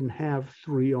 I didn't have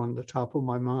 3 on the top of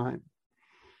my mind.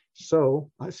 So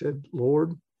I said,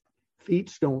 Lord,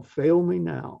 feet don't fail me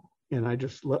now. And I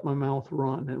just let my mouth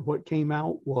run. And what came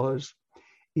out was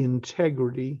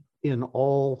integrity in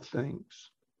all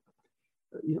things.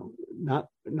 You know,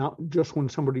 not just when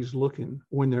somebody's looking,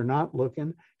 when they're not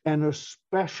looking, and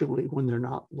especially when they're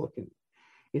not looking.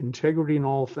 Integrity in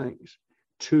all things.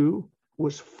 2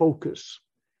 was focus.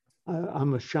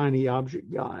 I'm a shiny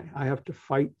object guy. I have to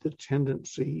fight the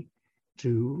tendency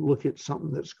to look at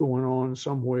something that's going on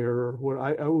somewhere, or what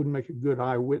I wouldn't make a good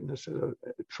eyewitness at a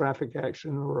traffic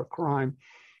accident or a crime,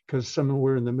 because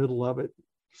somewhere in the middle of it,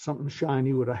 something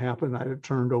shiny would have happened. I'd have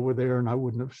turned over there and I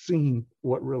wouldn't have seen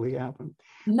what really happened.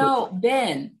 No, but,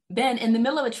 Ben, in the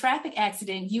middle of a traffic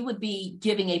accident, you would be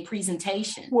giving a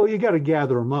presentation. Well, you got to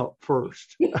gather them up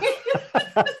first.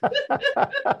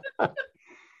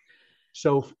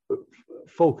 So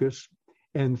focus.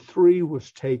 And 3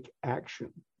 was take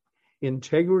action.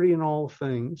 Integrity in all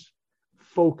things,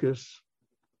 focus,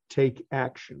 take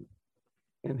action.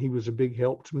 And he was a big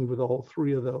help to me with all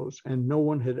 3 of those. And no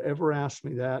one had ever asked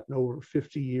me that in over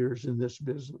 50 years in this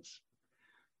business.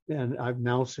 And I've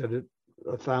now said it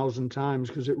 1,000 times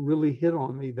because it really hit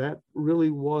on me. That really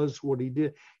was what he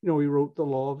did. You know, he wrote The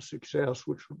Law of Success,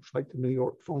 which was like the New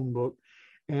York phone book,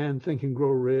 and Think and Grow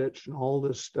Rich and all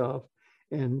this stuff.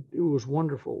 And it was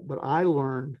wonderful. But I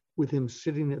learned with him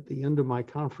sitting at the end of my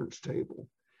conference table,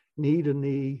 knee to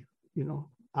knee, you know,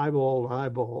 eyeball to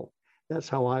eyeball. That's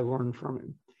how I learned from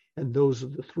him. And those are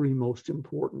the 3 most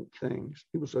important things.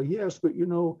 People say, yes, but you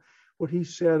know, what he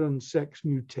said on sex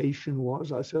mutation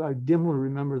was, I said, I dimly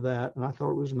remember that. And I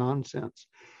thought it was nonsense.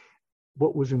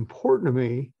 What was important to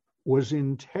me was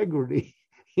integrity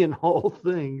in all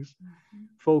things,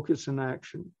 focus and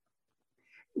action,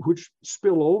 which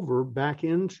spill over back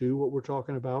into what we're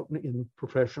talking about in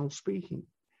professional speaking.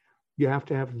 You have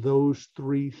to have those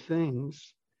 3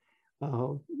 things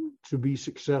to be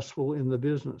successful in the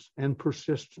business, and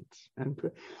persistence. And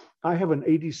I have an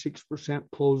 86%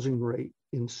 closing rate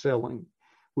in selling,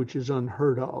 which is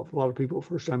unheard of. A lot of people,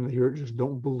 first time they hear it, just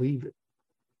don't believe it.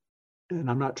 And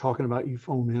I'm not talking about you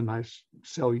phone in, I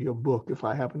sell you a book if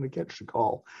I happen to catch the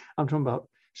call. I'm talking about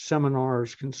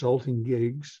seminars, consulting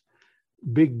gigs,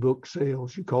 big book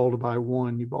sales. You call to buy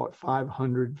 1, you bought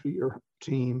 500 for your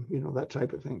team, you know, that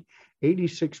type of thing.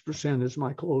 86% is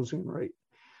my closing rate.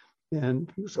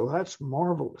 And so that's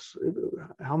marvelous.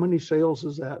 How many sales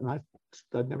is that? And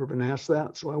I'd never been asked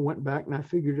that. So I went back and I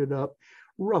figured it up.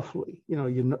 roughly.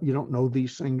 You don't know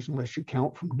these things unless you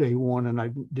count from day one, and I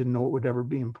didn't know it would ever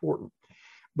be important.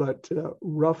 But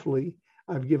roughly,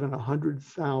 I've given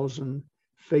 100,000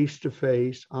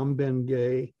 face-to-face. I'm Ben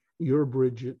Gay, you're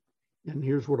Bridget, and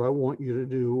here's what I want you to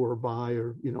do or buy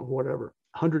or, whatever.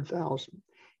 100,000.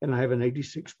 And I have an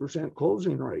 86%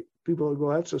 closing rate. People will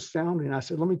go, that's astounding. I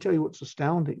said, let me tell you what's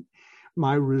astounding.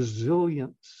 My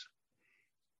resilience.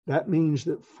 That means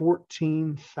that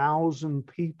 14,000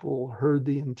 people heard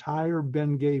the entire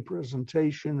Ben Gay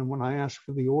presentation. And when I asked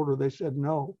for the order, they said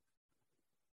no.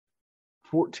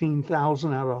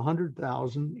 14,000 out of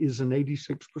 100,000 is an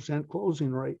 86% closing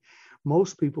rate.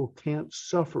 Most people can't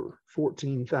suffer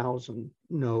 14,000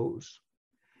 no's.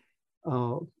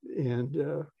 No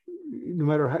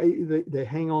matter how they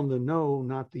hang on the no,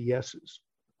 not the yeses.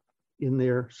 In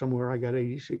there somewhere, I got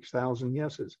 86,000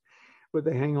 yeses, but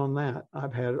they hang on that.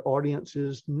 I've had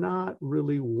audiences not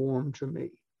really warm to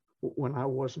me when I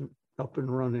wasn't up and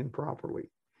running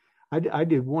properly. I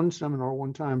did one seminar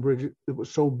one time, Bridget, it was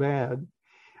so bad.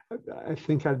 I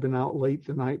think I'd been out late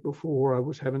the night before. I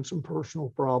was having some personal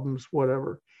problems,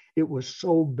 whatever. It was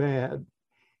so bad.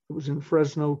 It was in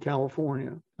Fresno,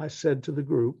 California. I said to the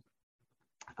group,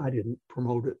 I didn't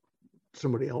promote it.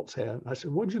 Somebody else had. I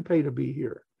said, what'd you pay to be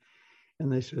here?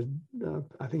 And they said,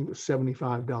 I think it was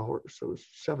 $75. So it was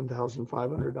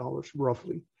 $7,500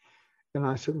 roughly. And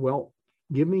I said, well,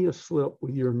 give me a slip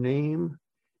with your name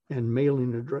and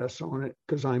mailing address on it,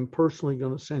 because I'm personally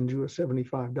going to send you a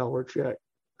 $75 check.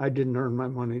 I didn't earn my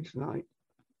money tonight.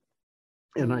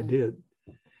 And I did.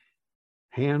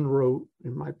 Hand wrote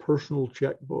in my personal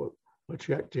checkbook a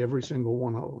check to every single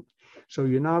one of them. So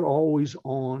you're not always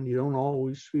on, you don't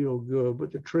always feel good,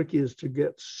 but the trick is to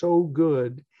get so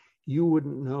good, you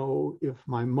wouldn't know if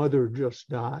my mother just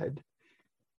died,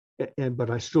 but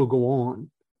I still go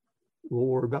on. We'll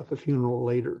worry about the funeral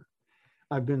later.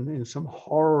 I've been in some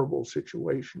horrible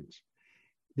situations.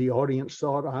 The audience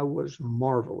thought I was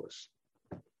marvelous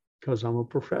because I'm a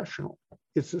professional.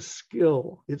 It's a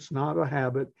skill. It's not a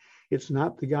habit. It's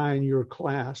not the guy in your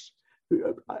class.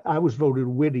 I was voted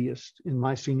wittiest in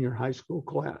my senior high school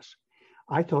class.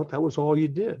 I thought that was all you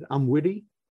did. I'm witty.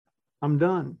 I'm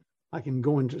done. I can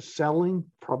go into selling,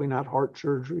 probably not heart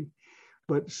surgery,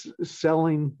 but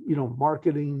selling,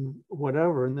 marketing,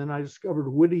 whatever. And then I discovered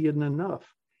witty isn't enough.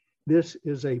 This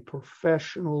is a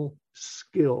professional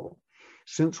skill.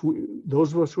 Since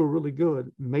those of us who are really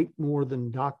good make more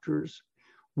than doctors,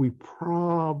 we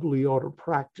probably ought to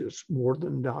practice more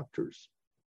than doctors.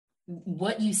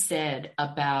 What you said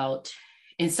about,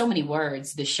 in so many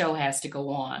words, the show has to go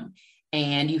on.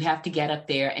 And you have to get up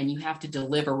there and you have to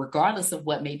deliver regardless of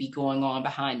what may be going on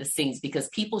behind the scenes, because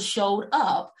people showed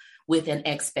up with an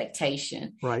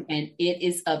expectation. Right. And it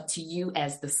is up to you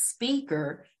as the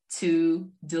speaker to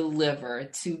deliver,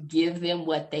 to give them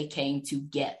what they came to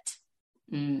get.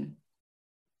 Mm.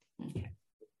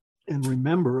 And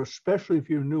remember, especially if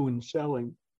you're new in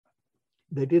selling,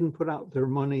 they didn't put out their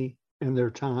money and their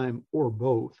time or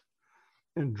both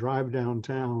and drive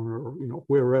downtown or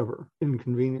wherever,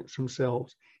 inconvenience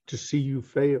themselves to see you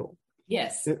fail.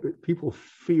 Yes. People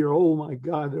fear, oh my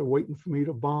God, they're waiting for me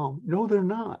to bomb. No, they're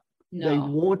not. No. They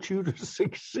want you to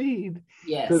succeed.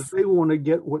 Yes. Because they want to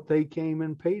get what they came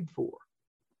and paid for.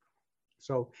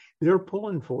 So they're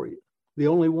pulling for you. The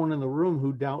only one in the room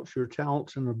who doubts your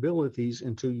talents and abilities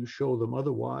until you show them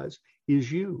otherwise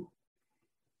is you.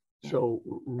 Yeah. So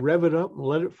rev it up and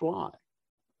let it fly.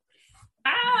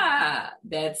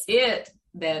 That's it.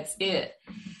 That's it.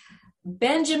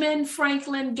 Benjamin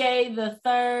Franklin Gay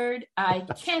III, I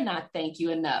cannot thank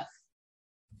you enough.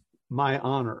 My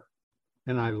honor.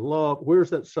 And I love,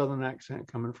 where's that Southern accent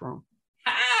coming from?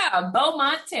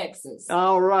 Beaumont, Texas.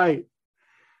 All right.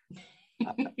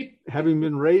 Having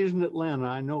been raised in Atlanta,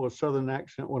 I know a Southern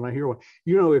accent when I hear one.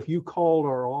 If you called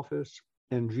our office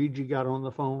and Gigi got on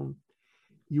the phone,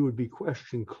 you would be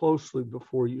questioned closely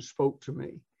before you spoke to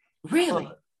me. Really?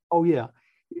 Oh, yeah.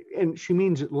 And she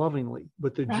means it lovingly.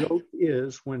 But the joke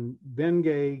is when Ben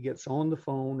Gay gets on the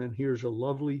phone and hears a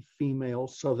lovely female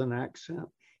Southern accent,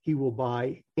 he will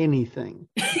buy anything.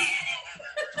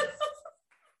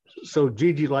 So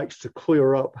Gigi likes to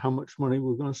clear up how much money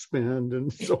we're going to spend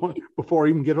and so on before I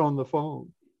even get on the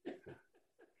phone.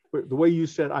 But the way you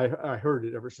said, I heard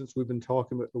it ever since we've been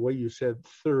talking, but the way you said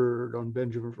third on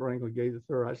Benjamin Franklin Gay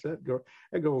III, I said,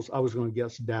 that girl's, I was going to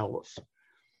guess Dallas.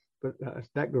 But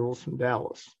that girl's from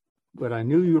Dallas. But I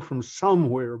knew you were from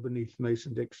somewhere beneath the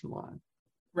Mason-Dixon line.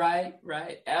 Right.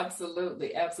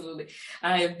 Absolutely.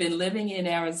 I have been living in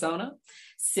Arizona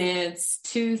since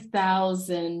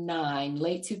 2009,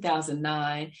 late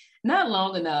 2009. Not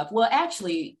long enough. Well,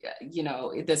 actually,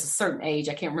 there's a certain age.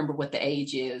 I can't remember what the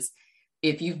age is.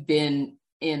 If you've been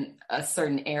in a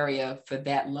certain area for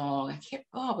that long,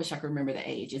 I wish I could remember the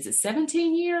age. Is it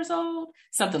 17 years old?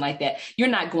 Something like that. You're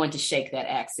not going to shake that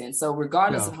accent. So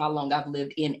regardless of how long I've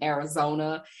lived in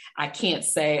Arizona, I can't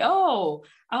say, oh,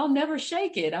 I'll never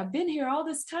shake it. I've been here all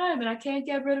this time and I can't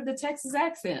get rid of the Texas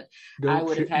accent. I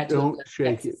would have had to don't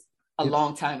shake it a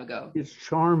long time ago. It's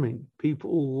charming.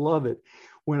 People love it.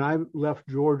 When I left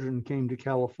Georgia and came to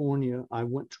California, I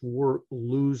went to work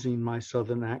losing my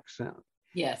Southern accent.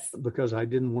 Yes. Because I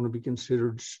didn't want to be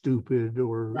considered stupid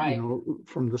or,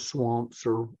 from the swamps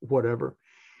or whatever.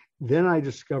 Then I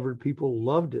discovered people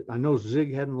loved it. I know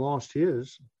Zig hadn't lost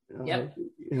his.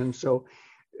 And so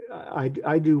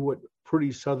I do what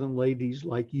pretty Southern ladies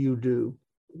like you do.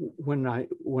 When I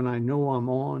know I'm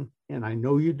on, and I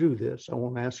know you do this, I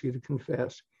won't ask you to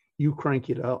confess, you crank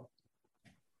it up.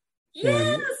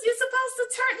 Yes, you're supposed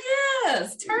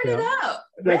to turn it up.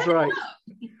 That's right.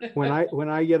 When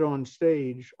I get on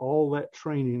stage, all that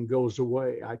training goes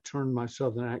away. I turn my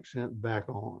Southern accent back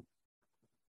on.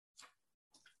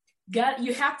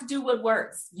 You have to do what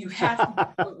works. You have to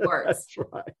do what works. That's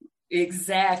right.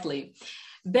 Exactly.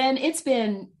 Ben, it's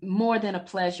been more than a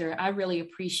pleasure. I really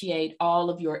appreciate all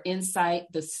of your insight,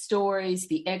 the stories,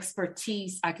 the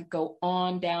expertise. I could go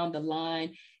on down the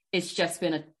line. It's just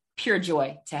been a pure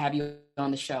joy to have you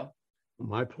on the show.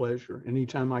 My pleasure.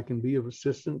 Anytime I can be of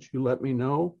assistance, you let me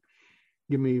know.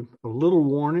 Give me a little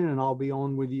warning and I'll be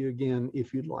on with you again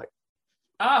if you'd like.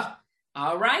 Oh,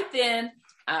 all right then.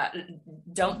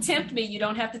 Don't tempt me. You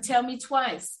don't have to tell me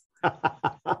twice.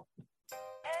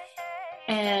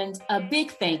 And a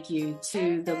big thank you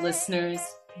to the listeners.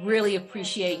 Really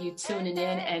appreciate you tuning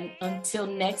in. And until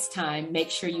next time, make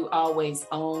sure you always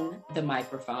own the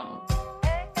microphone.